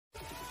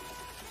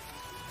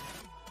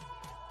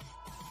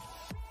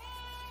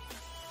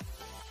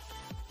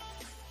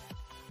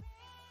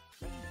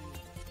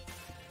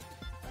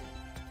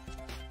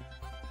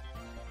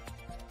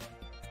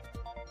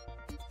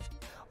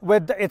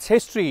with its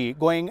history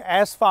going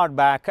as far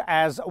back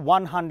as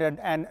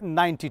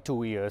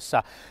 192 years.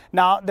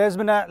 Now, there's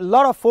been a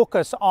lot of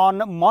focus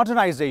on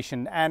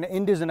modernization and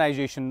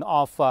indigenization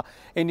of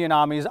Indian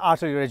Army's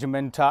artillery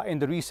regiment in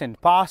the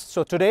recent past.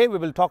 So today we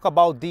will talk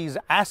about these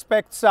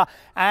aspects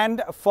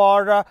and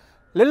for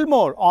little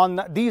more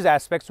on these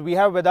aspects, we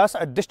have with us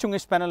a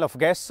distinguished panel of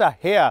guests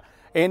here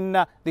in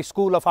the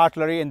School of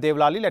Artillery in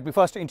Devlali. Let me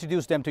first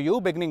introduce them to you,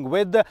 beginning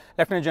with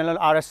Lieutenant General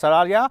R.S.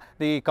 Salaria,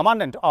 the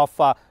Commandant of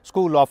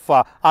School of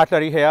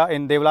Artillery here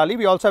in Devlali.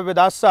 We also have with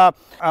us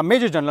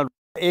Major General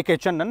A.K.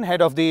 Chandan,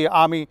 Head of the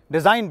Army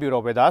Design Bureau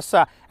with us,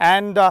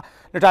 and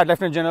Retired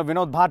Lieutenant General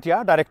Vinod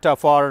Bhatia, Director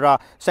for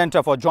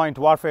Center for Joint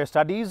Warfare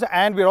Studies.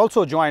 And we are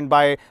also joined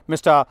by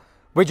Mr.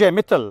 Vijay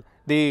Mittal,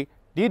 the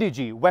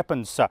DDG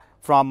Weapons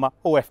from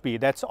OFB,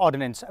 that's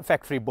Ordnance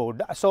Factory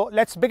Board. So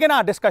let's begin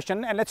our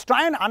discussion and let's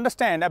try and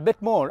understand a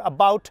bit more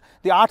about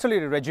the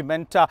artillery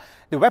regiment,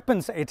 the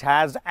weapons it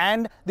has,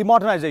 and the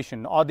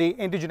modernization or the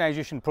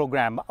indigenization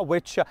program,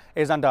 which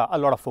is under a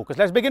lot of focus.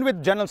 Let's begin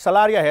with General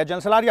Salaria here.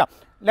 General Salaria,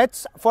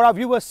 let's, for our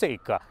viewers'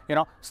 sake,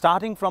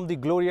 starting from the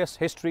glorious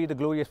history, the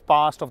glorious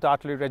past of the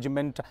artillery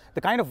regiment,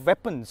 the kind of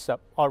weapons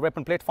or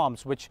weapon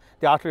platforms which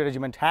the artillery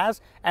regiment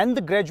has, and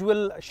the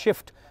gradual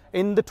shift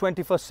in the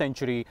 21st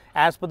century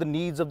as per the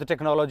needs of the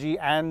technology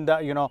and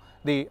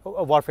the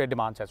warfare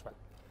demands as well.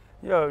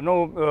 Yeah,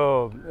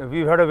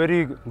 we've had a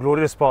very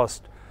glorious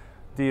past.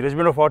 The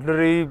Regiment of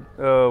Artillery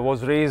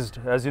was raised,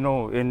 as you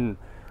know, in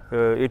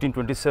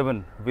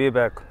 1827, way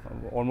back,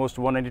 almost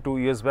 192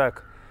 years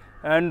back.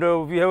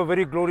 And we have a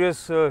very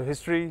glorious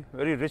history,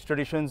 very rich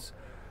traditions.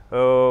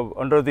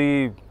 Under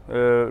the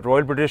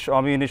Royal British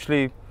Army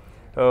initially,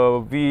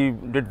 we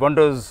did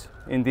wonders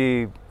in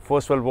the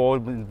First World War,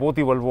 in both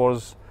the World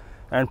Wars.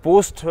 And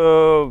post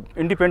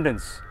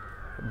independence,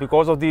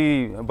 because of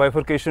the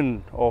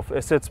bifurcation of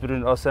assets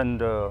between us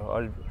and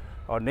our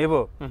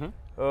neighbor,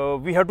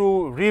 we had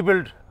to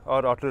rebuild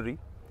our artillery.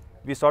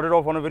 We started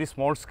off on a very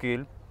small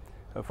scale,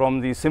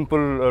 from the simple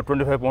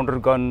 25-pounder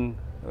gun,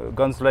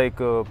 guns like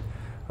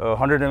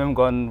 100 mm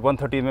gun,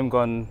 130 mm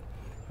gun.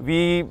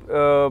 We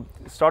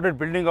started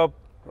building up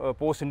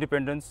post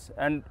independence,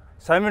 and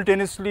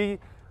simultaneously,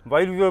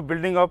 while we were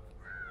building up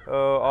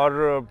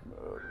our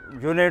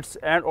units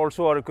and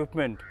also our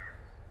equipment,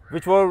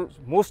 which were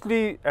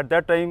mostly at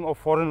that time of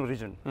foreign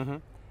origin.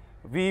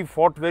 We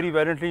fought very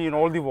valiantly in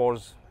all the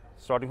wars,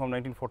 starting from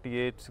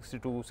 1948,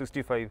 62,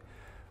 65.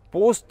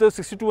 Post the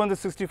 62 and the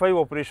 65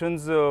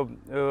 operations,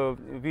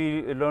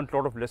 we learned a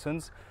lot of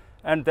lessons,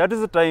 and that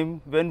is the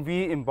time when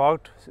we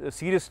embarked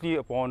seriously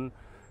upon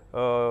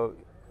our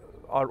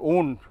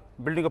own,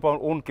 building up our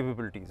own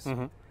capabilities.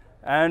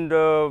 And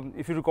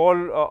if you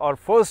recall, our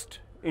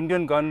first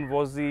Indian gun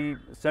was the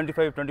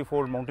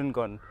 75-24 mountain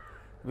gun,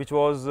 which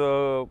was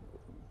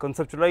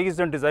conceptualized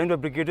and designed by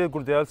Brigadier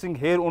Gurdayal Singh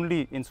here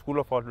only in School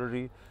of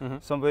Artillery,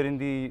 somewhere in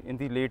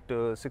the late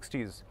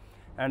 60s.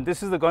 And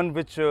this is the gun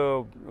which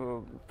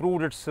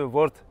proved its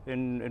worth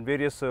in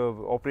various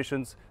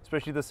operations,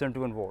 especially the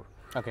 71 war.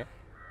 Okay.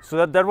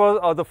 So that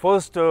was the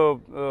first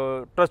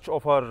touch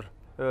of our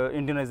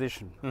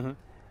Indianization.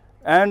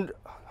 And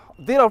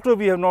thereafter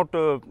we have not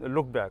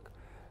looked back.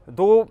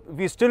 Though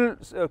we still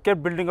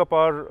kept building up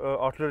our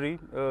artillery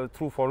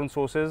through foreign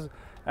sources,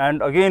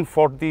 and again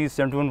fought the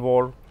 71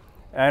 war,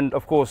 and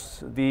of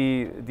course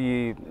the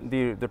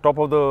top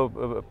of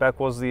the pack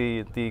was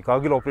the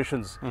Kargil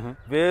operations,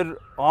 where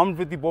armed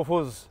with the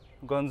Bofors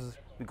guns,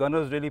 the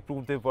gunners really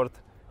proved their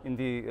worth in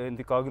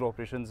the Kargil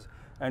operations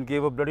and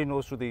gave a bloody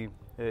nose to the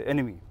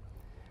enemy.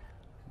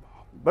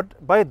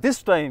 But by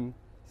this time,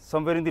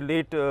 somewhere in the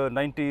late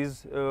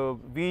 90s,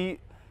 we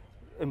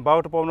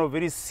embarked upon a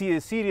very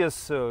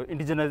serious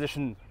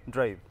indigenization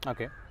drive.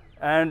 Okay.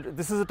 And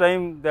this is the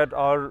time that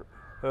our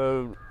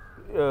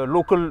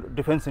local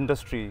defense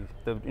industry,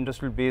 the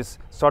industrial base,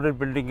 started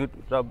building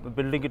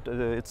it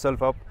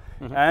itself up.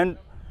 And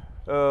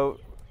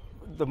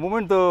the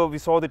moment we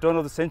saw the turn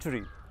of the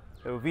century,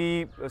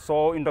 we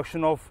saw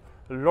induction of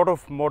a lot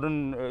of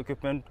modern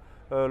equipment,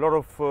 a lot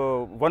of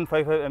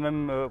 155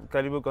 mm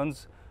caliber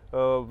guns.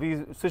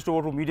 We switched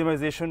over to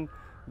mediumization.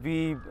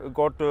 We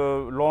got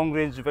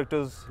long-range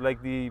vectors like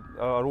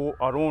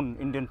our own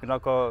Indian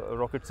Pinaka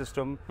rocket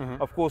system.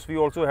 Of course, we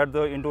also had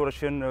the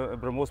Indo-Russian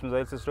BrahMos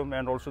missile system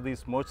and also the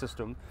Smerch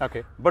system.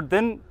 Okay. But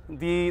then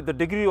the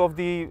degree of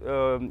the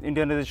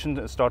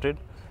Indianization started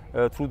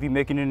through the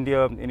Make in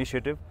India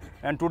initiative.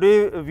 And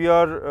today we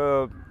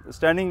are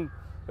standing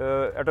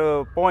at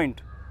a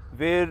point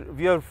where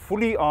we are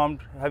fully armed,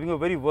 having a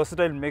very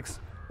versatile mix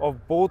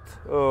of both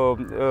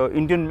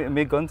Indian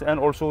make guns and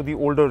also the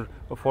older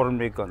foreign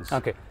make guns.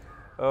 Okay.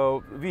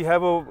 We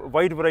have a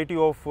wide variety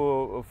of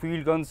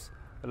field guns,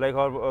 like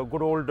our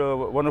good old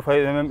 105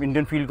 mm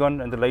Indian field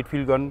gun and the light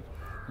field gun.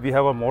 We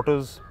have our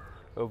mortars.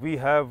 We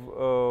have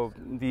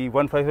the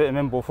 155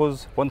 mm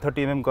Bofors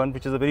 130 mm gun,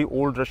 which is a very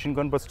old Russian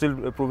gun, but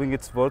still proving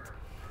its worth.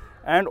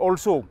 And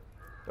also,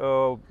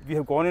 we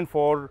have gone in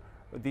for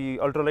the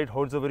ultralight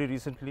howitzer very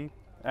recently,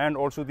 and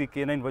also the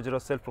K9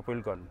 Vajra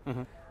self-propelled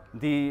gun.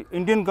 The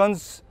Indian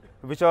guns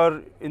which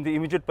are in the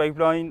immediate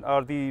pipeline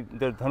are the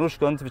Dhanush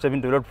guns, which have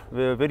been developed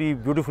very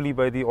beautifully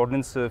by the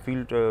Ordnance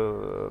Field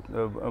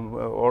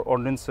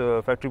Ordnance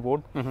Factory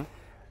Board.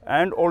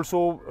 And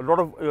also a lot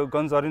of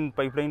guns are in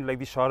pipeline, like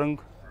the Sharang,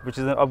 which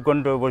is an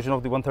upgunned version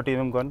of the 130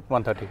 mm gun.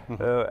 130.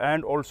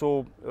 And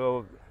also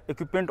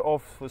equipment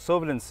of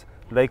surveillance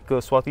like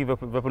Swati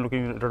weapon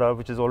looking radar,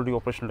 which is already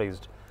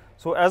operationalized.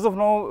 So as of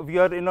now, we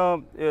are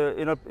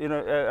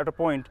at a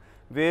point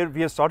where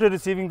we have started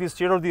receiving these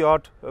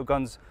state-of-the-art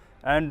guns,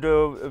 and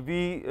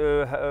we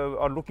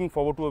are looking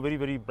forward to a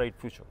very bright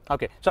future.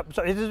 Okay, so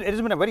it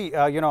has been a very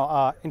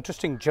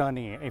interesting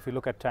journey. If you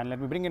look at, and let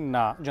me bring in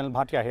General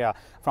Bhatia here,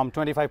 from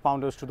 25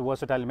 pounders to the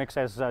versatile mix,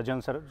 as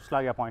General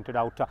Slaria pointed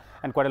out,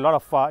 and quite a lot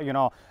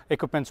of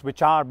equipments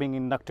which are being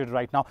inducted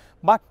right now.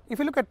 But if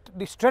you look at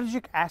the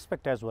strategic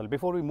aspect as well,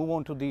 before we move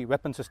on to the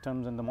weapon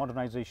systems and the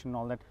modernization and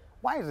all that,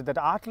 why is it that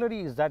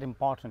artillery is that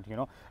important?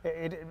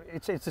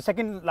 It's the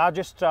second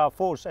largest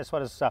force as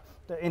far as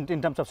in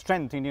terms of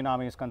strength Indian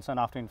Army is concerned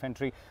after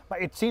infantry,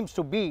 but it seems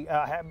to be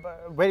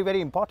very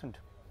important.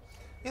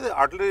 Yeah, the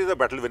artillery is a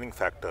battle winning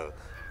factor.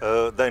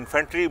 The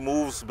infantry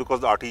moves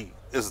because the RT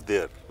is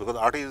there, because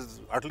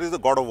artillery is the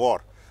god of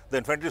war. The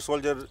infantry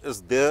soldier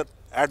is there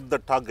at the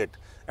target,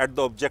 at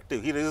the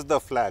objective. He raises the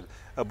flag,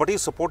 but he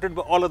is supported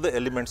by all other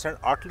elements, and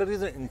artillery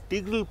is an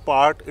integral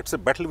part. It's a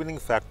battle winning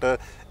factor,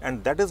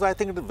 and that is why I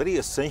think it is very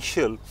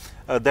essential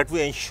that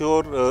we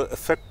ensure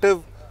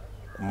effective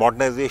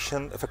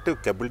modernization,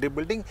 effective capability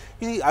building.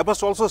 You see, I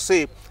must also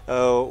say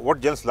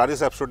what General Slaria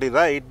is absolutely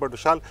right, but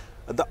Vishal,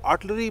 the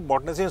artillery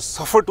modernization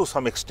suffered to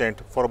some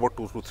extent for about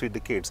 2 to 3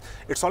 decades.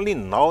 It's only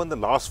now in the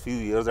last few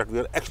years that we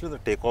are actually in the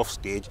takeoff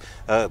stage.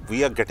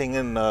 We are getting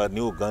in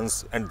new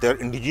guns, and they're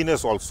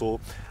indigenous also.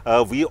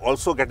 We are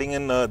also getting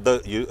in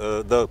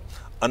the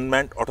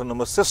unmanned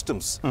autonomous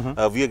systems.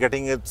 We are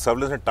getting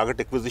surveillance and target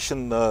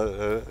acquisition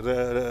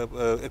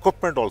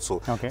equipment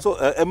also. Okay. So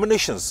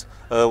ammunitions,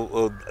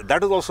 that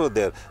is also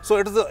there. So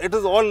it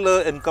is all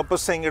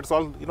encompassing. It's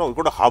all, we've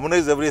got to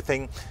harmonize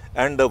everything,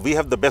 and we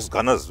have the best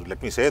gunners,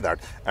 let me say that.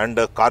 And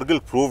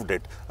Kargil proved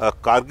it.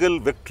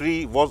 Kargil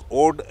victory was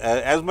owed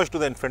as much to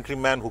the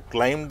infantryman who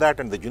climbed that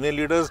and the junior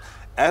leaders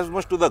as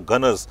much to the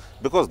gunners,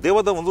 because they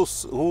were the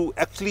ones who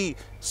actually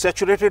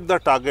saturated the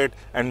target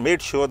and made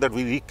sure that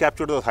we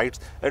recaptured those heights.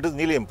 It is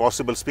nearly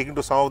impossible. Speaking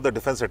to some of the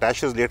defense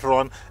attaches later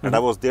on, and I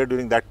was there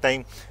during that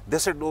time, they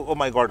said, oh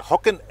my God, how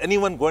can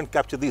anyone go and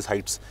capture these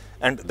heights?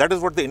 And that is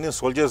what the Indian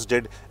soldiers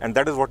did, and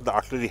that is what the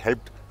artillery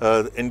helped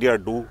India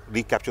do,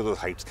 recapture those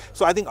heights.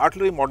 So I think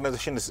artillery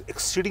modernization is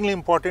exceedingly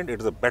important. It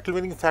is a battle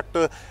winning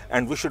factor,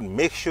 and we should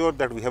make sure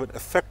that we have an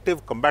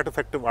effective, combat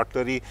effective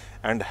artillery,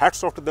 and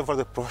hats off to them for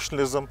their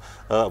professionalism.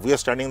 We are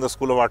standing in the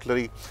school of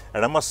artillery,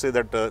 and I must say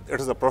that it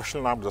is a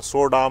professional arm, the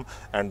sword arm,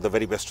 and the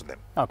very best to them.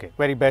 Okay,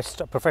 very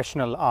best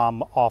professional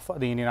arm of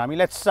the Indian Army.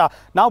 Let's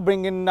now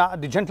bring in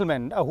the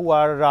gentlemen who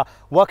are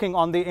working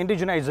on the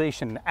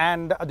indigenization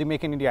and the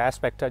Make in India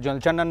aspect, General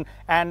Chandan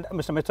and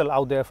Mr. Mittal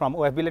out there from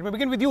OFB. Let me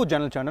begin with you,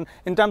 General Chandan,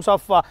 in terms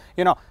of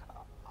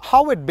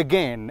how it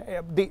began,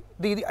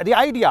 the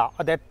idea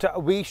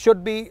that we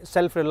should be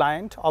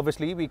self-reliant.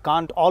 Obviously, we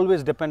can't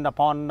always depend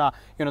upon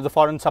the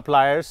foreign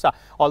suppliers,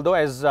 although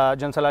as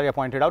General Salaria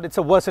pointed out, it's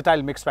a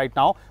versatile mix right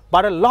now,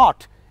 but a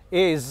lot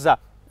is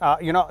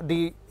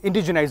the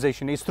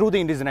indigenization is through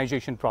the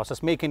indigenization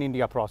process, Make in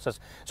India process.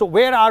 So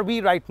where are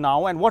we right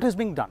now, and what is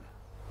being done?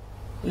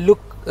 Look,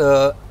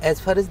 as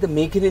far as the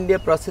Make in India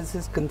process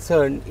is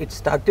concerned,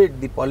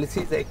 the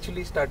policies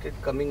actually started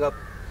coming up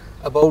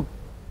about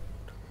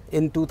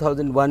in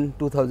 2001,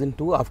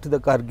 2002 after the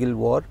Kargil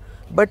war.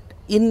 But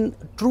in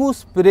true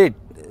spirit,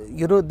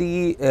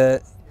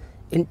 the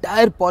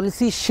entire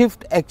policy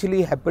shift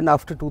actually happened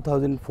after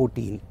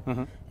 2014.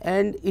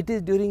 And it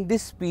is during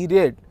this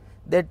period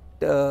that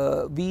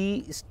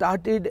we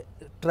started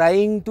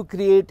trying to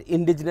create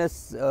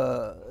indigenous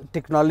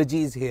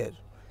technologies here.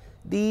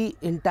 The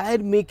entire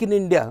Make in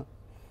India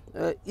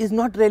is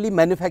not really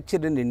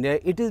manufactured in India.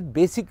 It is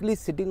basically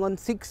sitting on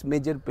 6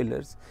 major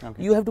pillars.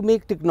 Okay. You have to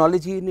make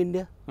technology in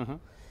India.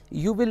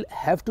 You will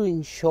have to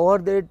ensure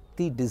that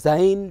the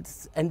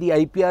designs and the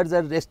IPRs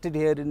are rested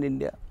here in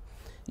India.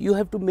 You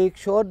have to make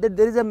sure that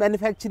there is a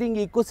manufacturing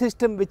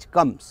ecosystem which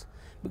comes,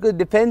 because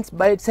defense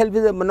by itself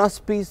is a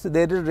monopoly, so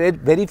there are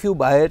very few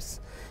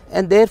buyers,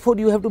 and therefore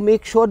you have to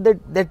make sure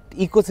that that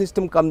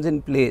ecosystem comes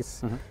in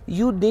place.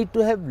 You need to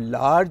have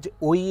large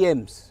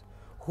OEMs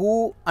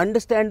who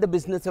understand the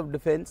business of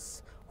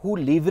defense, who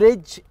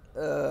leverage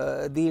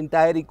the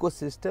entire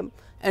ecosystem,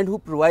 and who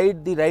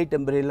provide the right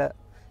umbrella.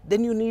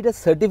 Then you need a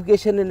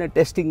certification and a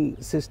testing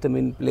system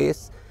in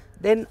place.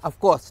 Then of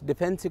course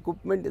defense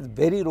equipment is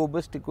very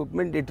robust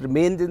equipment. It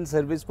remains in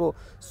service for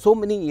so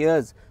many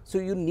years. So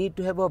you need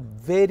to have a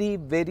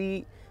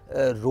very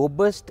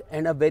robust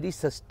and a very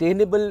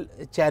sustainable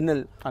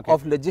channel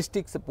of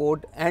logistic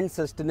support and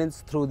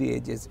sustenance through the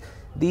ages.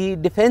 The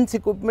defense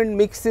equipment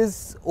mix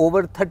is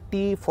over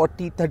 30,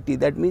 40, 30.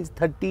 That means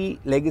 30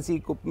 legacy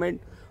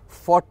equipment,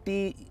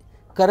 40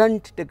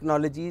 current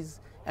technologies,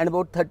 and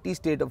about 30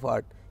 state of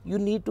art. you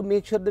need to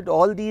make sure that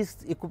all these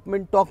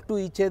equipment talk to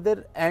each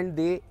other and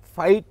they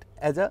fight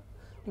as a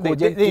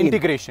cogent the team.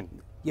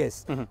 integration.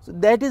 Yes. So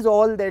that is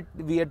all that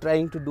we are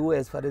trying to do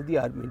as far as the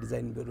Army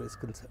Design Bureau is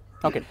concerned.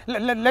 Okay,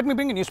 let me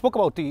bring in, you spoke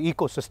about the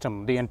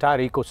ecosystem, the entire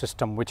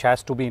ecosystem which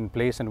has to be in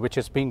place and which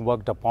is being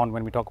worked upon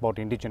when we talk about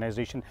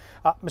indigenization.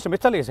 Mr.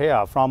 Mittal is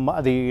here from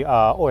the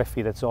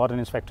OFB, that's the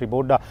Ordnance Factory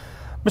Board.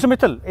 Mr.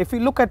 Mittal, if we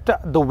look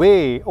at the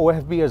way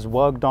OFB has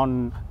worked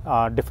on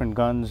different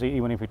guns,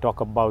 even if we talk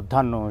about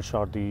Dhanush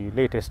or the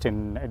latest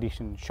in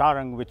edition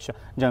Sharang, which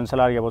General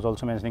Salaria was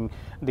also mentioning,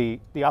 the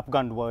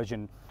upgunned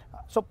version.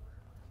 So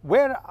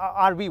where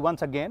are we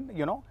once again,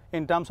 you know,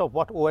 in terms of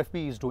what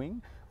OFB is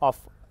doing of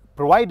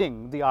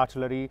providing the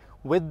artillery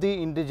with the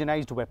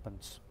indigenized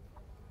weapons?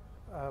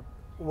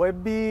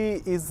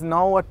 OFB is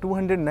now a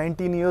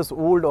 219 years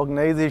old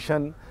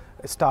organization.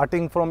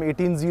 Starting from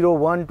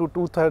 1801 to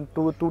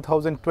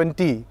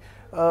 2020,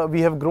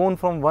 we have grown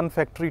from 1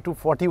 factory to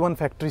 41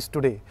 factories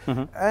today.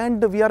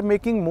 And we are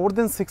making more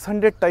than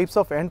 600 types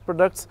of end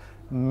products,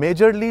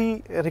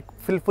 majorly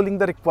fulfilling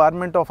the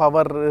requirement of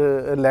our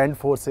land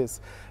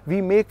forces.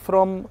 We make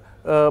from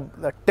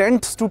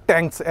tents to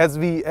tanks, as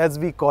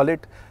we call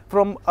it,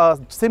 from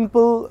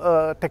simple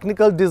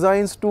technical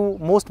designs to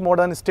most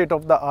modern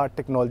state-of-the-art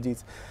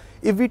technologies.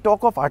 If we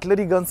talk of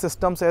artillery gun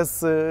systems,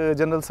 as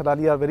General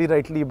Salaria very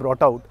rightly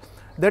brought out,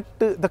 that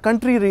the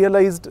country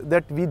realized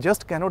that we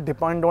just cannot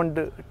depend on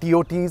the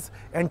TOTs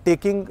and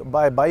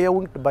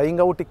buying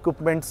out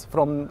equipments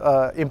from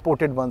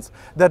imported ones.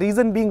 The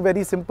reason being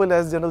very simple,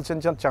 as General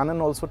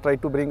Chanan also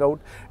tried to bring out,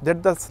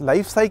 that the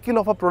life cycle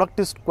of a product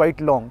is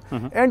quite long.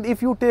 And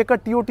if you take a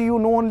TOT, you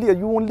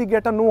only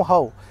get a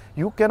know-how.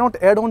 You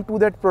cannot add on to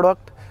that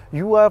product.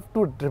 You have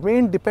to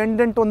remain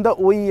dependent on the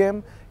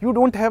OEM. You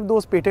don't have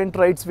those patent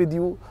rights with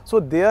you.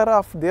 So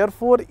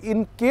therefore,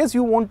 in case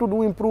you want to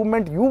do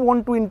improvement, you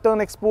want to in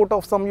turn export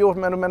of some of your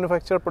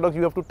manufactured products,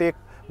 you have to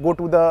go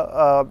to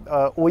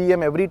the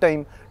OEM every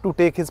time to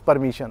take his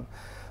permission.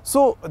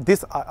 So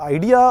this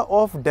idea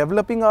of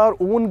developing our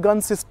own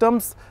gun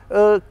systems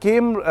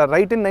came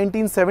right in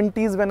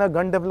 1970s when a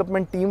gun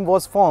development team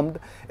was formed,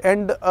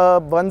 and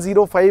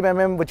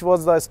 105mm, which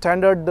was the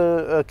standard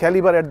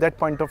caliber at that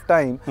point of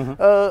time,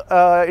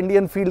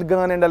 Indian field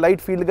gun and a light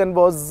field gun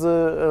was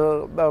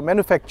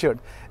manufactured.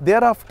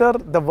 Thereafter,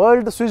 the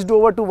world switched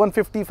over to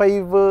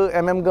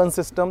 155mm gun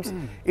systems.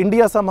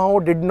 India somehow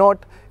did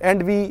not,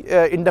 and we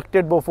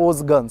inducted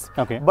Bofors guns.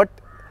 Okay. But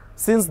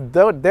since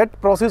that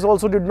process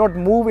also did not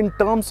move in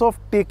terms of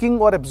taking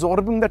or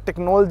absorbing the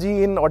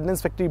technology in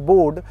Ordnance Factory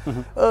Board,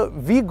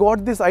 we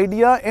got this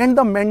idea and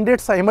the mandate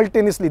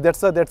simultaneously.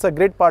 That's a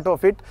great part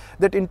of it,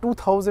 that in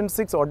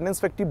 2006 Ordnance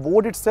Factory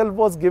Board itself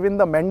was given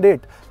the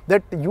mandate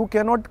that you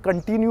cannot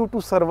continue to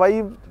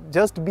survive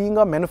just being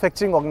a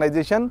manufacturing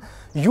organization.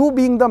 You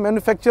being the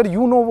manufacturer,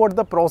 you know what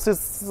the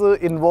process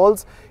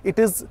involves. It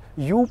is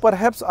you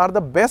perhaps are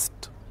the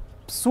best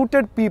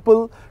suited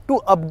people to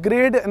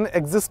upgrade an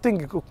existing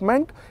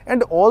equipment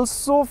and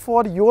also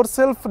for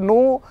yourself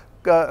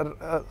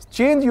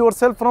change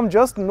yourself from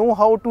just know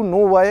how to know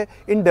why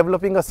in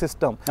developing a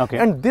system. Okay.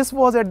 And this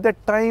was at that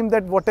time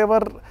that whatever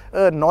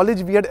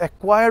knowledge we had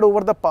acquired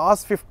over the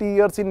past 50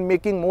 years in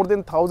making more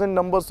than 1,000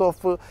 numbers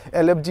of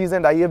LFGs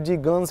and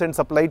IFG guns and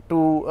supplied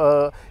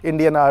to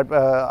Indian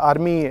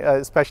Army,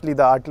 especially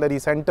the artillery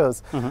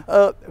centers.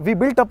 We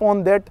built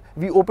upon that.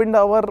 We opened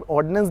our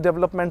Ordnance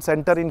Development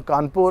Center in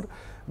Kanpur,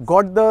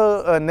 got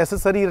the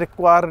necessary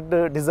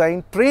required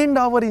design, trained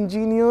our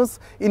engineers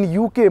in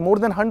UK. More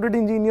than 100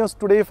 engineers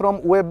today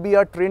from OFB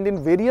are trained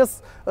in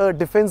various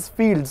defense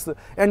fields,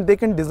 and they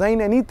can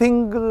design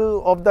anything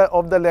of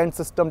the land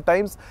system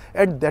times.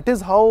 And that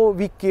is how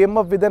we came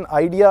up with an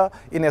idea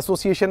in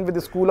association with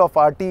the School of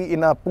RT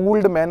in a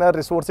pooled manner,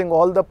 resourcing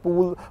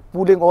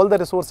pooling all the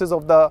resources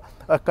of the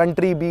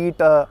country, be it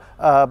a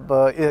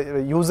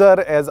user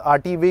as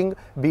RT wing,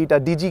 be it a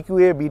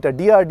DGQA, be it a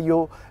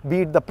DRDO,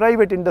 be it the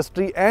private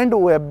industry and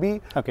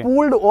OFB, Okay.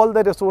 pooled all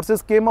the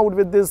resources, came out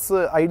with this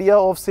idea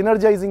of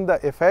synergizing the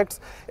effects,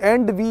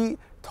 and we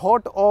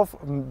thought of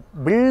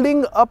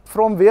building up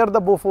from where the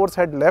Bofors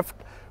had left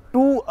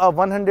to a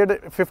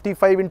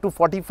 155 into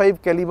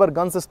 45 caliber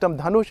gun system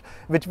Dhanush,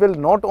 which will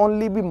not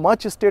only be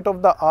much state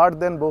of the art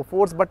than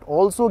Bofors, but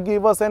also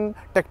give us an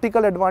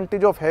tactical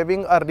advantage of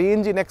having a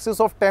range in excess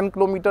of 10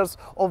 kilometers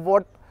of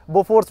what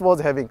Bofors was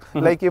having.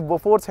 Like if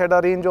Bofors had a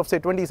range of say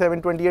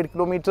 27-28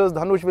 kilometers,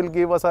 Dhanush will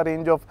give us a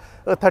range of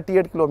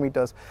 38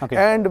 kilometers. Okay.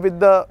 And with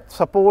the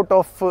support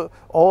of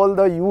all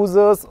the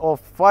users of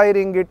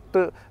firing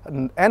it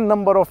n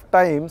number of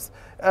times,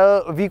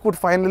 we could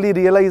finally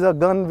realize a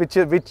gun which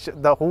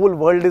the whole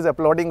world is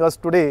applauding us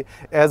today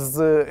as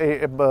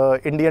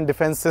Indian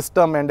defense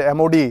system and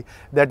MOD,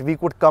 that we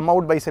could come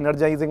out by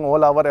synergizing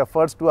all our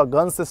efforts to a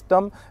gun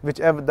system which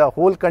the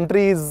whole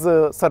country is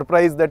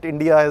surprised that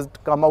India has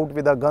come out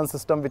with a gun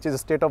system which is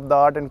state of the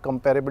art and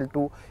comparable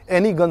to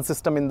any gun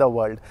system in the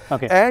world.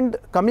 Okay. And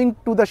coming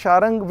to the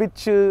Sharang,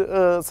 which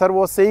sir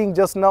was saying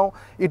just now,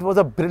 it was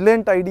a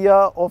brilliant idea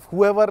of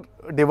whoever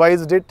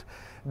devised it.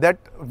 that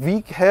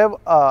we have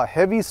a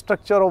heavy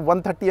structure of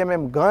 130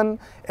 mm gun,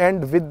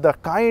 and with the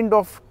kind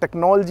of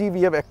technology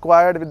we have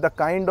acquired, with the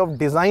kind of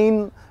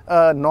design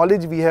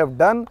knowledge we have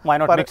done, why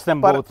not mix them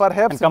both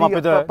perhaps and come up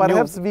with a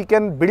perhaps we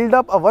can build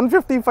up a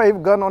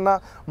 155 gun on a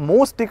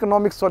most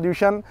economic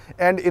solution.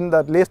 And in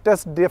the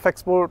latest DF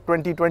Expo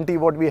 2020,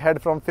 what we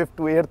had from 5th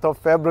to 8th of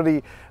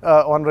February,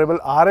 Honorable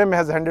RM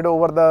has handed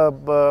over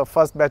the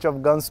first batch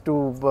of guns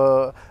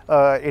to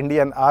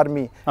Indian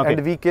Army,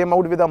 and we came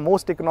out with a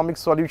most economic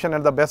solution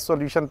and the best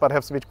solution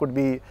perhaps which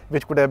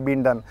could have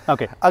been done.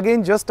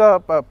 Again, just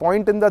a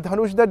point in the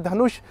Dhanush, that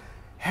Dhanush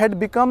had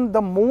become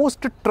the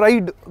most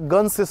tried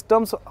gun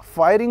systems,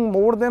 firing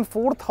more than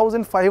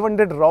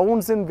 4,500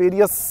 rounds in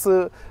various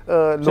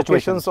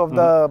locations of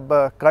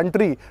the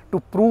country to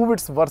prove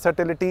its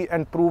versatility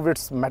and prove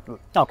its mettle.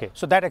 Okay,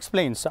 so that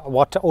explains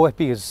what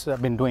OFP has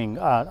been doing.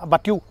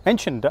 But you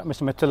mentioned,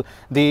 Mr. Mittal,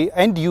 the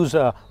end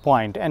user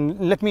point, and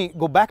let me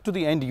go back to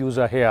the end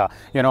user here.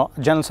 You know,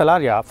 General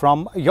Salaria,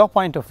 from your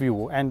point of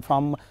view and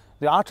from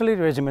the artillery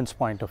regiment's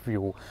point of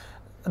view,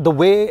 the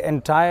way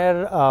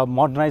entire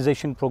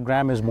modernization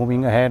program is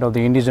moving ahead, or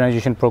the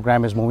indigenization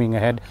program is moving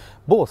ahead,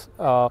 both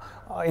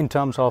in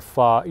terms of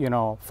you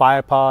know,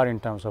 firepower, in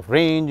terms of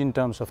range, in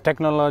terms of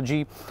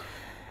technology.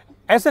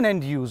 As an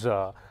end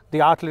user,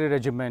 the artillery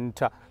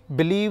regiment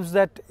believes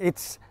that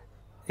it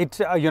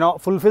you know,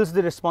 fulfills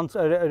the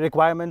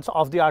requirements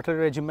of the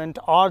artillery regiment,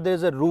 or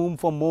there's a room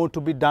for more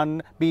to be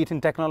done, be it in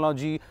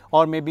technology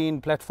or maybe in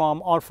platform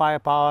or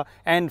firepower,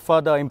 and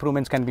further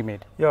improvements can be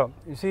made. Yeah,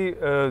 you see,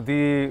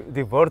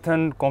 the worth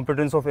and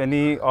competence of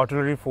any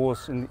artillery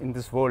force in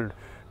this world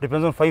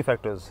depends on 5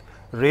 factors: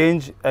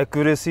 range,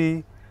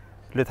 accuracy,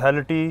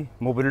 lethality,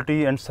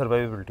 mobility, and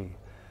survivability.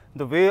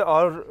 The way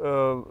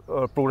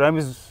our program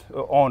is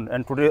on,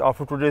 and today,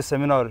 after today's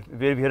seminar,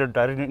 where we had a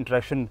direct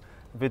interaction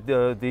with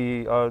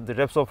the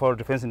reps of our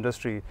defense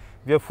industry,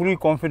 we are fully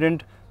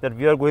confident that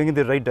we are going in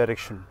the right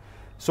direction.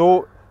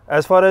 So,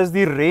 as far as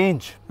the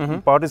range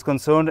part is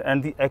concerned,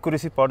 and the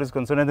accuracy part is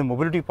concerned, and the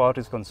mobility part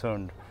is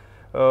concerned,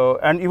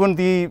 and even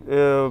the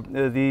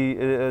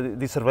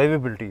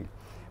survivability,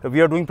 we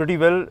are doing pretty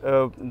well.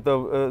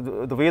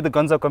 The way the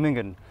guns are coming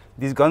in,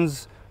 these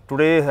guns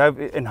today have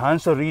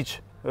enhanced the reach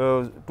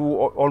to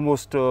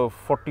almost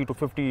 40 to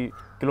 50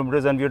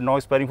 kilometers, and we are now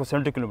aspiring for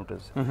 70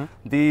 kilometers.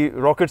 The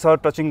rockets are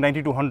touching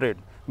 90 to 100.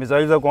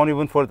 Missiles have gone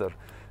even further,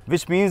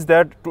 which means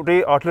that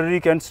today artillery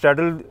can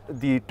straddle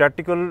the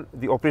tactical,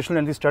 the operational,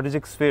 and the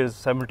strategic spheres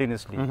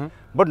simultaneously.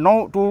 But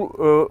now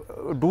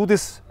to do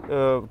this,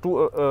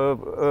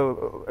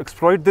 to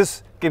exploit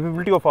this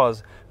capability of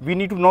ours, we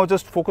need to now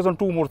just focus on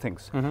 2 more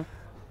things.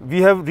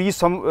 We have reached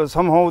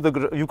somehow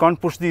you can't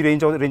push the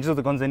ranges of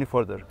the guns any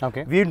further.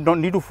 We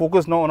don't need to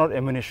focus now on our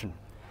ammunition.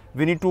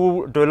 We need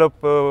to develop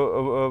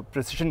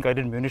precision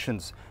guided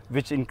munitions,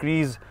 which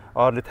increase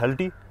our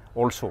lethality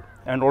also,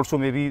 and also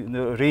maybe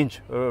the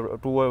range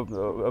to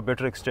a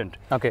better extent.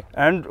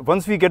 And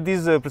once we get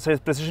these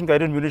precision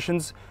guided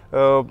munitions,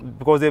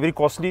 because they are very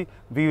costly,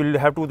 we will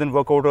have to then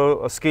work out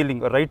a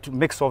scaling, a right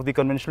mix of the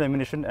conventional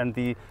ammunition and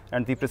the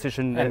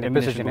precision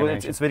ammunition,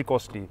 because it's very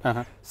costly.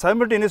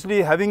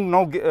 Simultaneously, having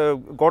now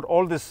got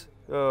all this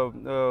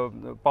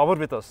power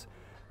with us,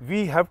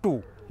 we have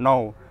to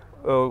now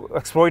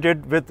exploit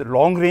it with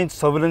long range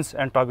surveillance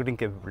and targeting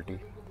capability.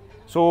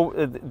 So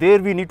there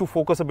we need to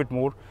focus a bit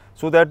more,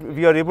 so that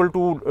we are able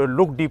to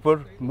look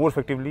deeper, more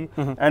effectively,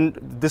 and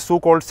this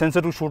so-called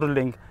sensor to shooter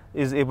link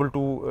is able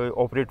to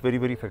operate very,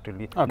 very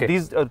effectively.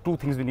 These are 2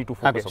 things we need to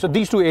focus on. So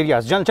these 2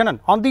 areas, General Chandan,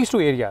 on these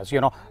 2 areas,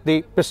 you know,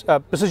 the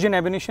precision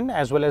ammunition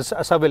as well as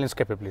surveillance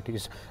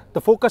capabilities,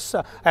 the focus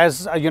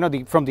as you know,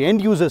 from the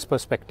end user's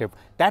perspective,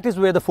 that is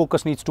where the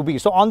focus needs to be.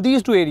 So on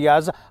these 2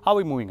 areas, how are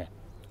we moving ahead?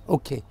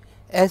 Okay,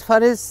 as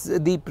far as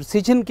the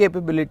precision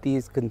capability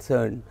is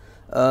concerned,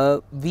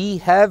 we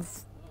have,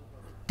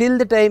 till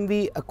the time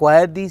we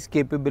acquire these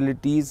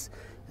capabilities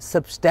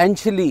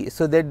substantially,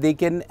 so that they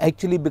can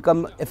actually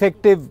become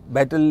effective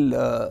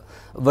battle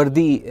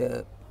worthy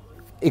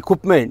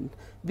equipment,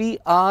 we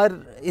are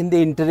in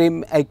the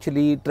interim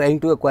actually trying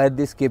to acquire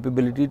this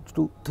capability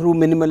through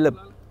minimal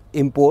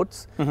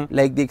imports,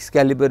 like the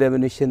Excalibur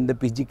ammunition, the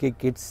PGK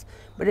kits.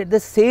 But at the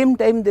same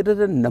time, there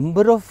are a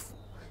number of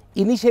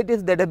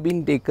initiatives that have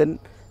been taken.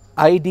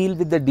 I deal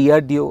with the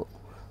DRDO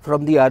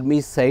from the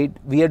Army's side.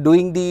 We are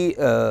doing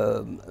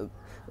the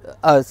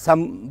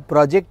some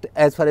project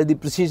as far as the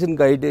precision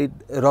guided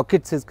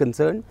rockets is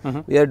concerned.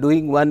 We are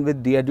doing one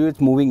with DRDO, it's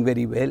moving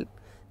very well.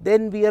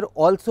 Then we are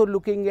also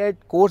looking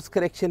at course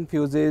correction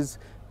fuses,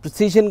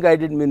 precision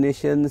guided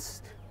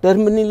munitions,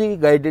 terminally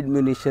guided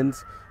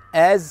munitions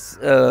as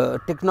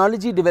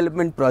technology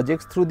development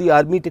projects through the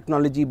Army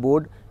Technology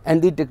Board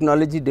and the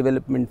Technology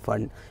Development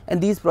Fund, and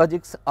these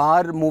projects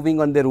are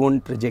moving on their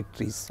own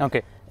trajectories.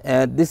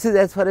 This is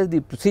as far as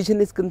the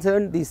precision is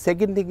concerned. The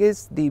second thing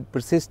is the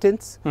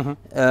persistence.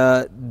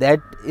 That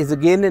is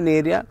again an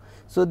area.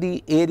 So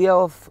the area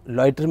of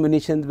loiter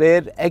munitions,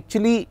 where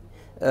actually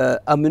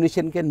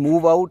ammunition can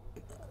move out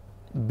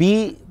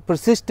be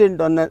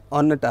persistent on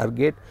a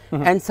target,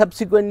 and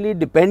subsequently,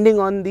 depending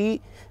on the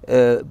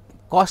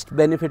cost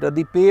benefit or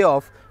the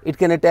payoff, it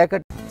can attack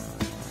a